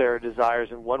reduce their desires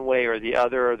in one way or the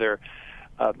other, or their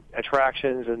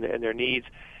attractions and their needs,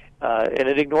 and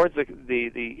it ignores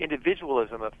the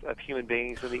individualism of human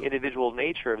beings and the individual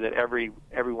nature that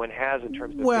everyone has in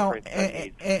terms of different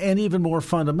needs. And even more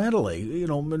fundamentally,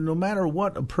 no matter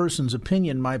what a person's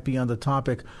opinion might be on the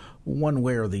topic, one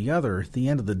way or the other, at the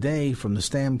end of the day, from the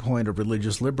standpoint of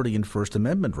religious liberty and First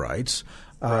Amendment rights,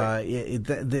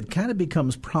 that kind of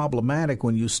becomes problematic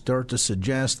when you start to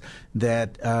suggest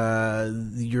that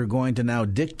you're going to now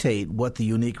dictate what the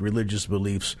unique religious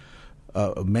beliefs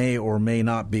may or may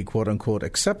not be, quote unquote,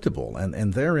 acceptable,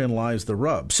 and therein lies the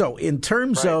rub. So, in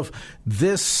terms of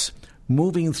this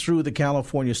moving through the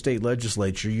California State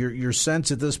Legislature, your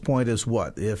sense at this point is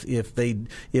what? If the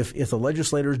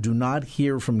legislators do not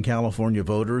hear from California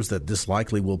voters, that this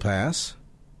likely will pass?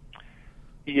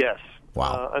 Yes.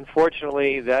 Wow.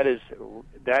 Unfortunately, that is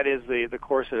the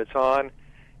course that it's on,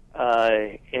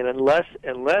 and unless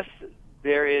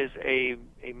there is a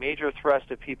major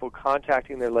thrust of people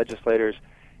contacting their legislators,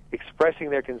 expressing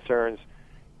their concerns,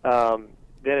 then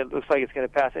it looks like it's going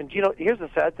to pass. And here's the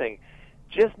sad thing.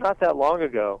 Just not that long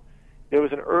ago, there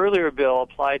was an earlier bill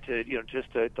applied to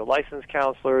just to licensed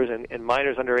counselors and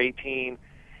minors under 18,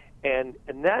 and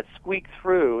that squeaked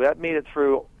through. That made it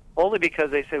through only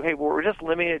because they said, hey, well, we're just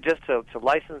limiting it just to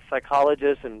licensed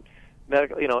psychologists and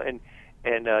medical, and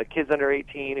kids under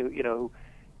 18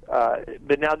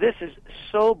 but now this is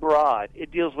so broad. It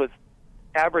deals with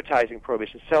advertising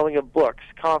prohibition, selling of books,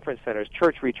 conference centers,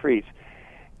 church retreats.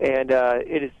 And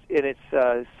it's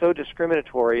so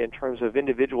discriminatory in terms of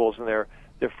individuals and their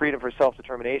freedom for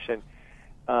self-determination,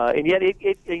 and yet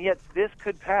this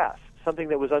could pass. Something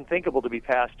that was unthinkable to be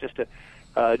passed just a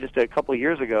couple of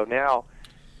years ago now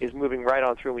is moving right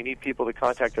on through. We need people to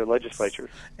contact their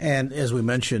legislatures. And as we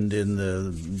mentioned in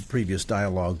the previous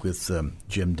dialogue with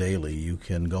Jim Daly, you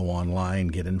can go online,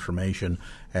 get information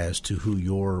as to who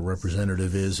your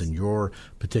representative is in your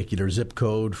particular zip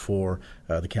code for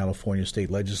the California State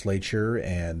Legislature,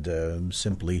 and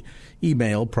simply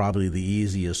email, probably the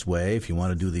easiest way. If you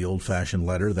want to do the old-fashioned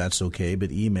letter, that's okay,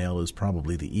 but email is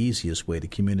probably the easiest way to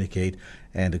communicate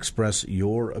and express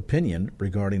your opinion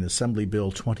regarding Assembly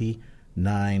Bill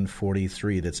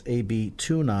 2943. That's AB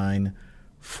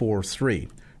 2943.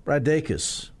 Brad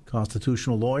Dacus,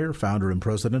 constitutional lawyer, founder and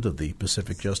president of the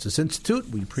Pacific Justice Institute.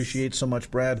 We appreciate so much,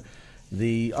 Brad,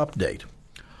 the update.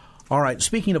 All right,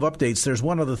 speaking of updates, there's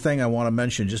one other thing I want to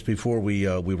mention just before we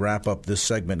wrap up this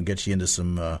segment and get you into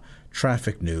some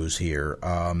traffic news here.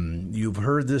 You've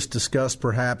heard this discussed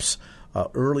perhaps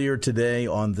earlier today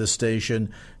on this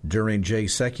station during Jay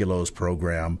Sekulo's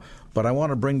program, but I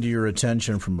want to bring to your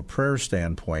attention from a prayer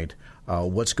standpoint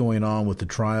what's going on with the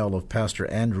trial of Pastor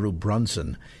Andrew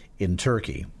Brunson in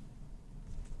Turkey.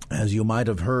 As you might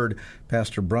have heard,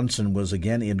 Pastor Brunson was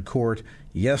again in court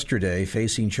yesterday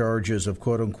facing charges of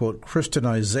quote-unquote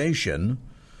Christianization,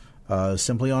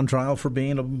 simply on trial for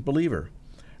being a believer.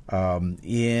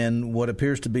 In what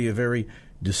appears to be a very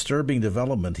disturbing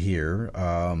development here,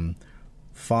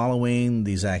 following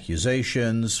these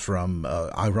accusations from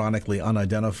ironically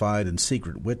unidentified and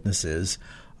secret witnesses,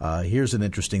 here's an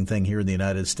interesting thing here in the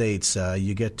United States.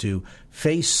 You get to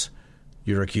face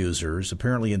your accusers.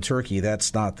 Apparently in Turkey,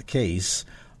 that's not the case.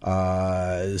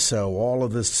 So all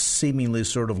of this seemingly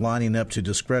sort of lining up to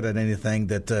discredit anything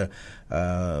that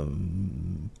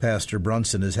Pastor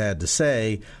Brunson has had to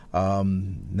say.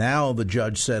 Now the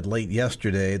judge said late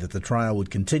yesterday that the trial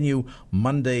would continue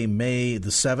Monday, May the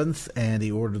 7th, and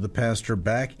he ordered the pastor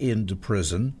back into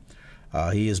prison.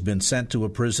 He has been sent to a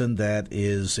prison that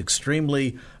is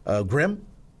extremely grim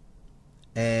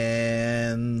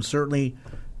and certainly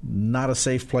not a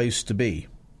safe place to be.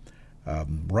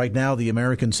 Right now, the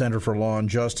American Center for Law and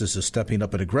Justice is stepping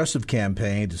up an aggressive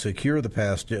campaign to secure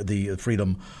the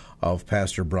freedom of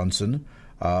Pastor Brunson,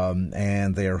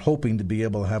 and they are hoping to be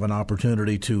able to have an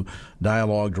opportunity to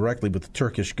dialogue directly with the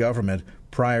Turkish government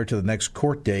prior to the next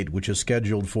court date, which is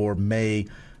scheduled for May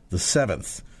the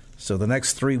 7th. So the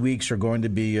next 3 weeks are going to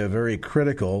be very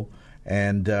critical,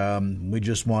 and we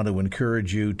just want to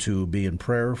encourage you to be in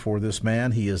prayer for this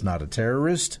man. He is not a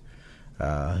terrorist.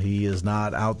 He is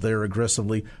not out there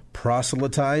aggressively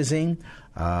proselytizing.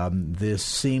 This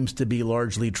seems to be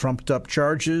largely trumped-up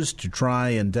charges to try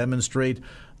and demonstrate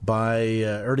by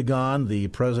Erdogan, the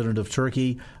president of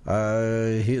Turkey,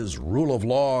 his rule of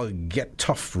law, get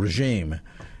tough regime.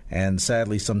 And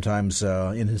sadly, sometimes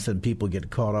innocent people get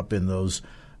caught up in those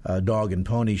dog and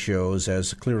pony shows,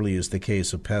 as clearly is the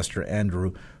case of Pastor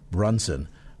Andrew Brunson,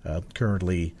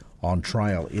 currently on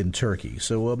trial in Turkey.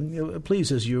 So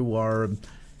please, as you are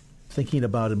thinking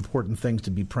about important things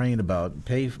to be praying about,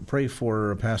 pray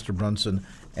for Pastor Brunson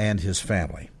and his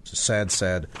family. It's a sad,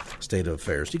 sad state of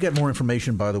affairs. To get more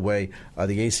information, by the way,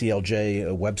 the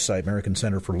ACLJ website, American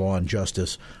Center for Law and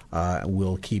Justice,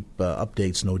 will keep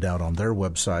updates, no doubt, on their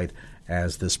website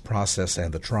as this process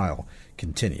and the trial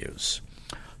continues.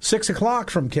 6 o'clock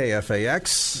from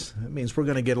KFAX. That means we're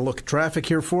going to get a look at traffic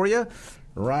here for you.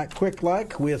 Right quick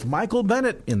like with Michael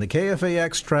Bennett in the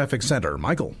KFAX Traffic Center.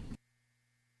 Michael.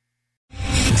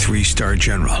 3-star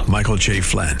General Michael J.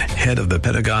 Flynn, head of the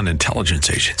Pentagon Intelligence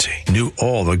Agency, knew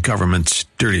all the government's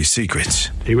dirty secrets.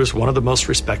 He was one of the most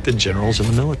respected generals in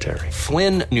the military.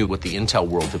 Flynn knew what the intel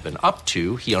world had been up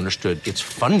to. He understood its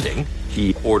funding.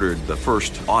 He ordered the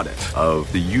first audit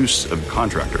of the use of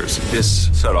contractors. This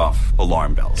set off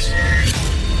alarm bells.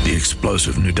 The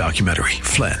explosive new documentary,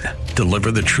 Flynn,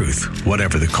 Deliver the Truth,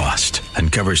 Whatever the Cost,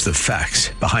 uncovers the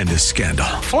facts behind this scandal.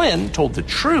 Flynn told the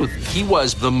truth. He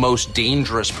was the most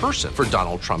dangerous person for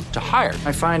Donald Trump to hire.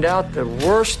 I find out the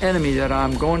worst enemy that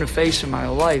I'm going to face in my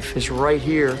life is right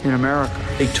here in America.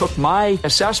 They took my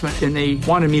assessment and they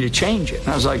wanted me to change it. And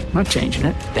I was like, I'm not changing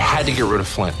it. They had to get rid of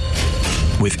Flynn.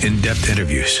 With in-depth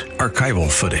interviews, archival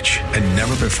footage, and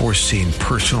never-before-seen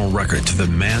personal records of the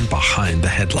man behind the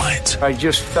headlines. I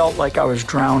just felt like I was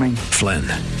drowning. Flynn,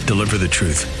 Deliver the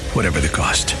Truth, Whatever the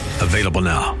Cost. Available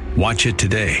now. Watch it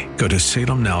today. Go to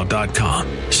salemnow.com.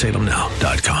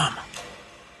 salemnow.com.